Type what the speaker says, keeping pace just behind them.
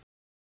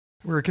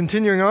We're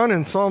continuing on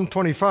in Psalm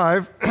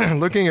 25,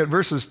 looking at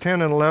verses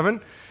 10 and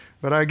 11.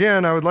 But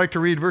again, I would like to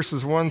read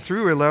verses 1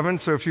 through 11.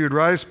 So if you would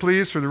rise,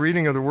 please, for the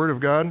reading of the Word of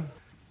God.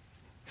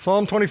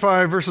 Psalm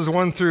 25, verses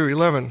 1 through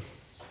 11.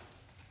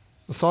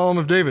 The Psalm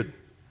of David.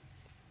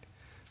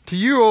 To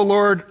you, O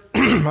Lord,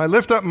 I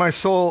lift up my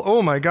soul.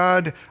 O my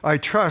God, I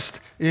trust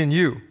in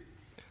you.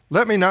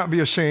 Let me not be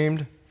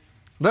ashamed.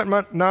 Let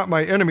not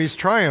my enemies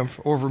triumph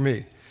over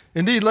me.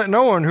 Indeed, let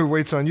no one who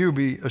waits on you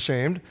be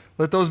ashamed.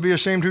 Let those be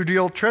ashamed who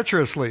deal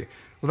treacherously,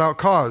 without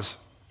cause.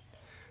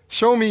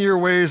 Show me your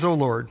ways, O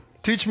Lord.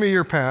 Teach me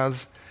your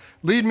paths.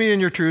 Lead me in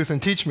your truth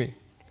and teach me.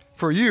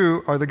 For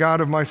you are the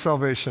God of my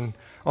salvation.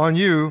 On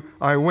you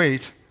I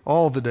wait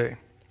all the day.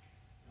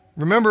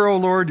 Remember, O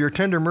Lord, your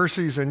tender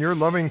mercies and your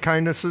loving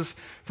kindnesses,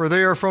 for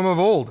they are from of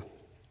old.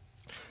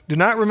 Do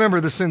not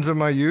remember the sins of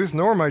my youth,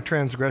 nor my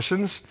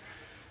transgressions.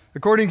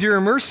 According to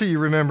your mercy,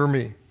 remember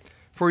me.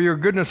 For your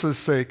goodness'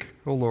 sake,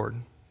 O Lord.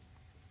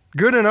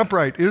 Good and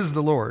upright is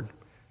the Lord.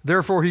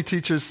 Therefore he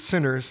teaches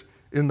sinners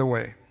in the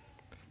way.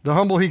 The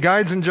humble he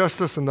guides in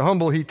justice, and the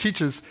humble he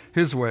teaches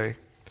his way.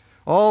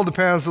 All the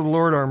paths of the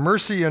Lord are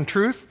mercy and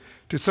truth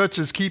to such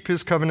as keep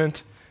his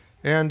covenant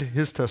and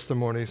his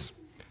testimonies.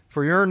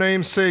 For your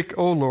name's sake,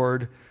 O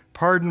Lord,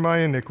 pardon my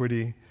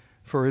iniquity,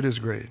 for it is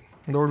great.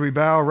 Lord, we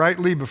bow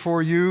rightly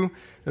before you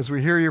as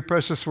we hear your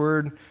precious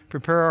word.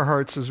 Prepare our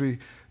hearts as we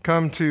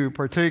come to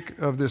partake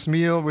of this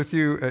meal with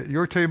you at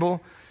your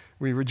table.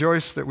 We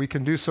rejoice that we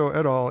can do so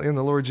at all in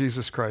the Lord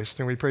Jesus Christ,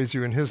 and we praise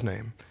you in his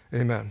name.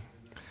 Amen.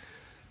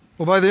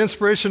 Well, by the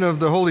inspiration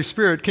of the Holy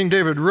Spirit, King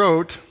David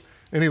wrote,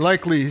 and he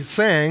likely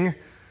sang,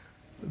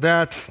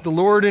 that the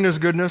Lord in his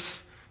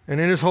goodness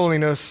and in his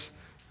holiness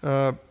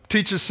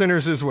teaches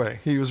sinners his way.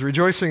 He was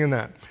rejoicing in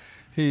that.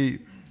 He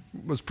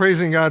was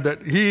praising God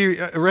that he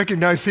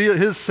recognized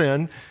his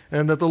sin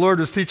and that the Lord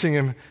was teaching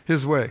him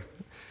his way.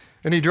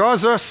 And he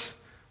draws us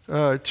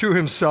to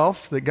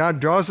himself, that God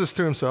draws us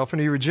to himself, and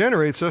he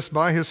regenerates us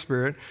by his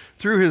Spirit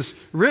through his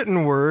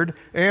written word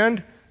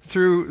and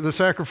through the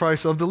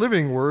sacrifice of the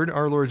living word,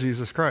 our Lord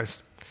Jesus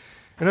Christ.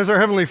 And as our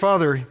Heavenly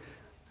Father,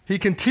 he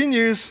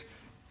continues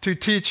to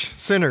teach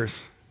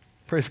sinners,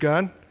 praise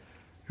God,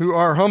 who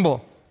are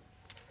humble.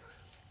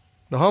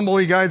 The humble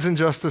he guides in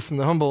justice, and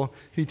the humble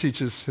he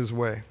teaches his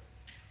way.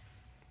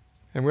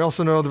 And we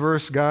also know the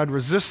verse, God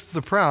resists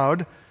the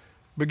proud,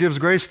 but gives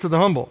grace to the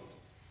humble.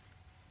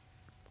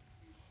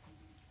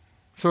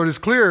 So it is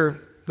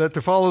clear that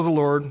to follow the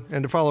Lord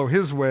and to follow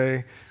his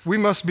way, we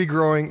must be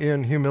growing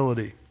in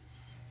humility.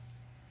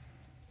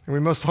 And we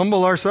must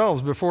humble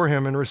ourselves before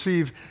him and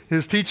receive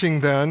his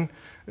teaching then.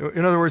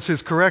 In other words,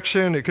 his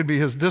correction. It could be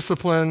his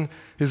discipline,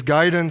 his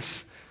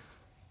guidance.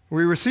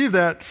 We receive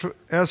that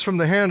as from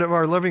the hand of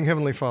our loving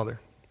Heavenly Father.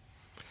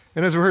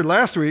 And as we heard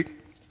last week,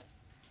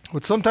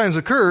 what sometimes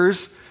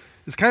occurs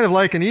is kind of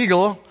like an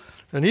eaglet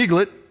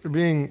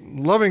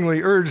being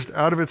lovingly urged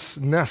out of its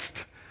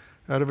nest,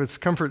 out of its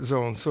comfort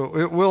zone. So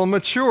it will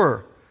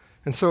mature,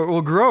 and so it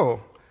will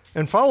grow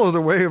and follow the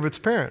way of its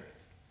parent.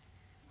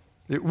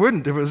 It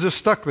wouldn't if it was just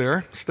stuck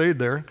there, stayed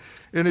there.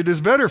 And it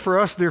is better for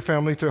us, dear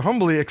family, to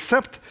humbly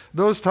accept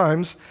those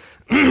times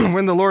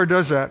when the Lord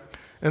does that,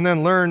 and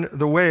then learn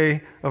the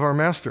way of our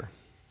Master.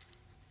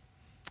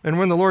 And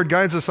when the Lord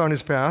guides us on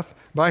his path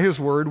by his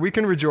word, we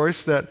can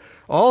rejoice that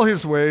all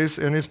his ways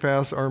and his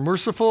paths are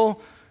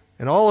merciful,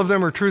 and all of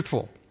them are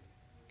truthful.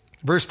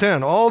 Verse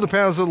 10, all the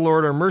paths of the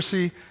Lord are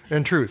mercy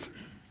and truth.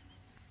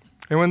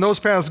 And when those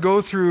paths go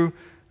through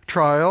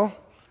trial,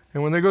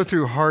 and when they go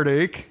through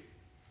heartache,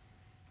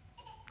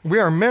 we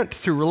are meant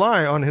to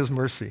rely on his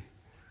mercy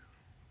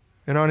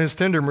and on his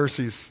tender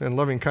mercies and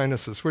loving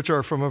kindnesses, which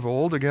are from of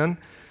old again.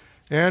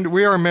 And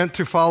we are meant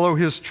to follow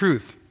his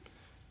truth,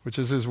 which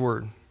is his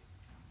word.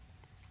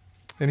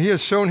 And he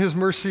has shown his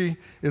mercy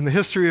in the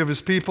history of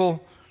his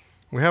people.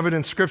 We have it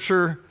in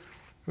Scripture.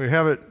 We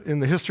have it in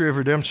the history of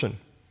redemption.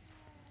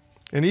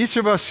 And each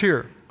of us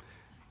here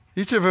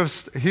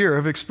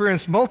have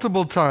experienced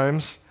multiple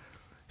times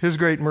his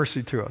great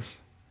mercy to us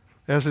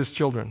as his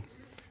children,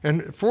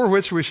 and for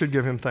which we should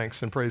give him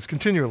thanks and praise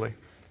continually.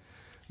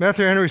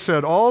 Matthew Henry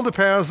said, all the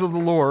paths of the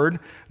Lord,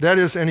 that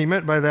is, and he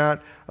meant by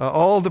that,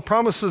 all the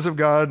promises of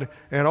God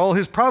and all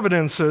his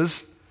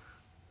providences,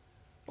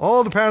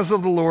 all the paths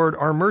of the Lord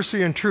are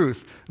mercy and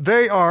truth.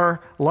 They are,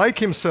 like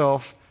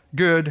himself,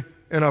 good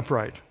and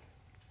upright.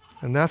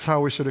 And that's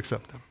how we should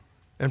accept them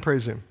and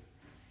praise him.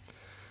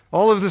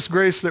 All of this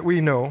grace that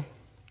we know,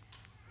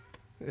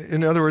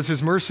 in other words,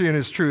 his mercy and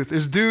his truth,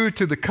 is due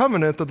to the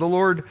covenant that the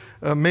Lord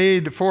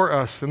made for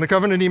us, and the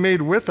covenant he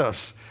made with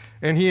us,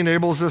 and he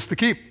enables us to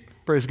keep.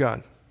 Praise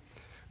God.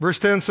 Verse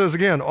 10 says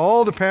again,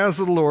 all the paths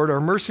of the Lord are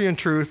mercy and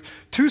truth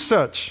to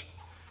such,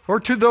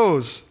 or to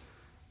those,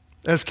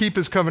 as keep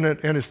his covenant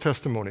and his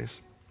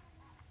testimonies.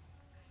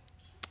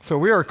 So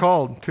we are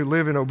called to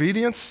live in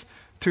obedience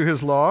to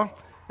his law,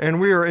 and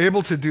we are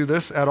able to do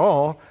this at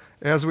all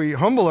as we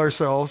humble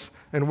ourselves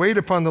and wait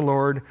upon the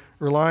Lord,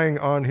 relying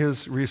on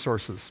his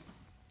resources.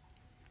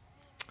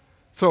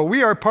 So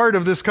we are part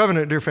of this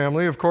covenant, dear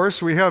family. Of course,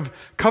 we have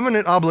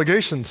covenant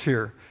obligations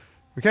here.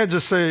 We can't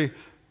just say,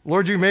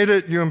 Lord, you made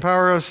it, you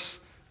empower us,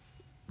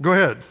 go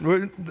ahead.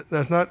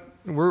 That's not,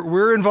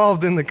 we're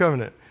involved in the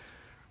covenant.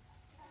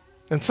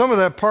 And some of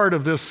that part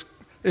of this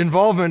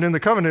involvement in the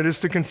covenant is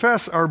to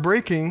confess our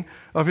breaking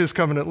of his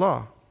covenant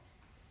law.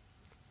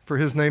 For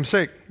his name's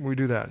sake, we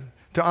do that.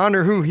 To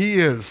honor who he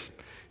is.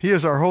 He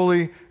is our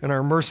holy and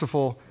our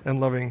merciful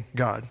and loving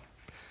God.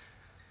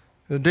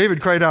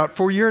 David cried out,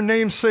 for your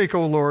name's sake,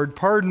 O Lord,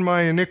 pardon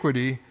my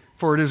iniquity,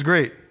 for it is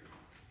great.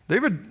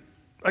 David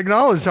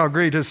acknowledged how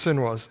great his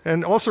sin was.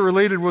 And also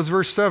related was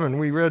verse 7.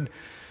 We read,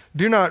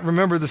 do not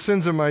remember the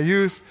sins of my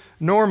youth,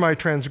 nor my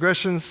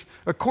transgressions.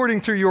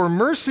 According to your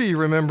mercy,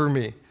 remember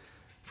me,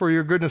 for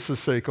your goodness'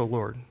 sake, O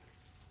Lord.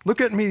 Look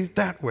at me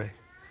that way.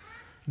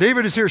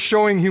 David is here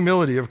showing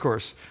humility, of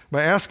course,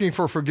 by asking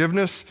for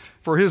forgiveness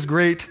for his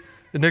great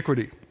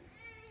iniquity,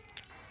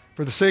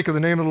 for the sake of the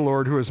name of the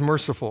Lord, who is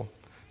merciful,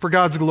 for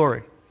God's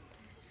glory.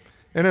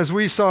 And as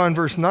we saw in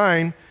verse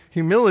 9,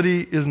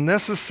 humility is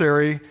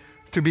necessary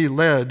to be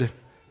led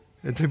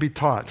and to be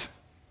taught.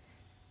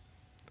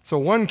 So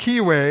one key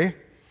way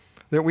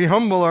that we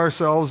humble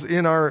ourselves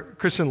in our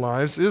Christian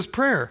lives is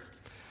prayer.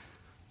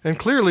 And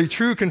clearly,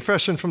 true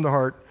confession from the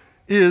heart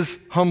is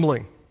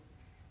humbling.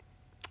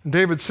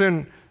 David's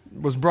sin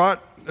was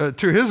brought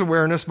to his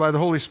awareness by the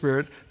Holy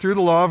Spirit through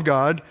the law of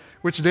God,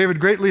 which David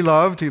greatly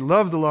loved. He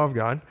loved the law of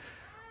God,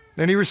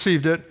 and he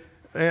received it,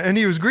 and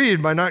he was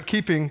grieved by not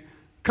keeping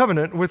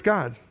covenant with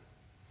God.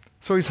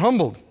 So he's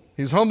humbled.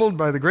 He's humbled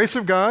by the grace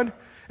of God,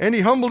 and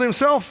he humbled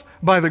himself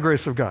by the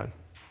grace of God.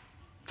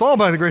 It's all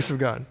by the grace of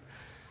God.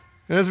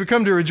 And as we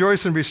come to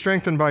rejoice and be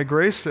strengthened by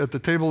grace at the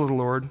table of the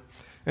Lord,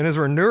 and as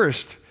we're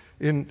nourished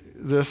in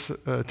this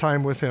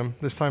time with him,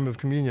 this time of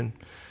communion,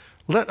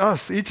 let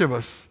us, each of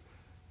us,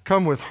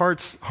 come with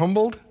hearts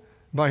humbled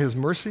by his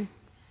mercy,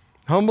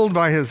 humbled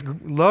by his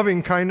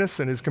loving kindness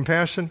and his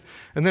compassion,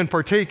 and then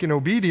partake in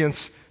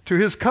obedience to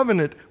his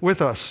covenant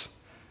with us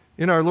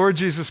in our Lord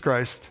Jesus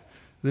Christ,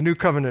 the new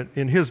covenant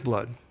in his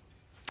blood.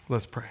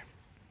 Let's pray.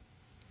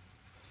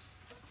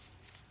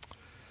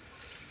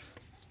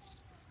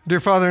 Dear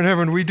Father in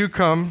heaven, we do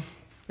come,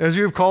 as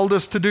you have called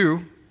us to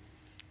do,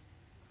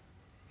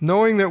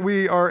 knowing that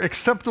we are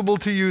acceptable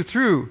to you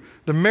through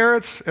the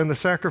merits and the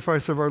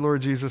sacrifice of our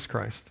Lord Jesus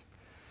Christ.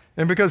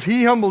 And because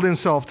he humbled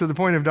himself to the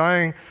point of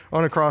dying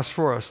on a cross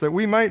for us, that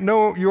we might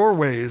know your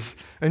ways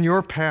and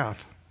your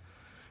path.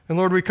 And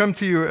Lord, we come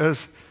to you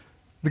as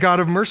the God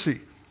of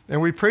mercy,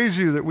 and we praise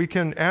you that we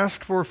can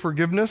ask for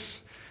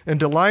forgiveness and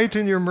delight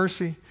in your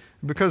mercy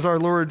because our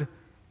Lord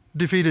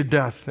defeated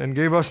death and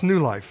gave us new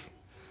life.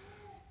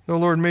 Oh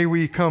Lord, may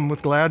we come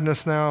with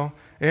gladness now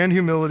and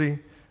humility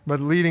by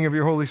the leading of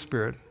your Holy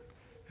Spirit.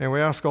 And we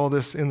ask all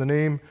this in the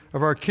name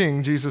of our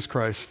King, Jesus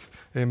Christ.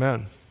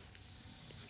 Amen.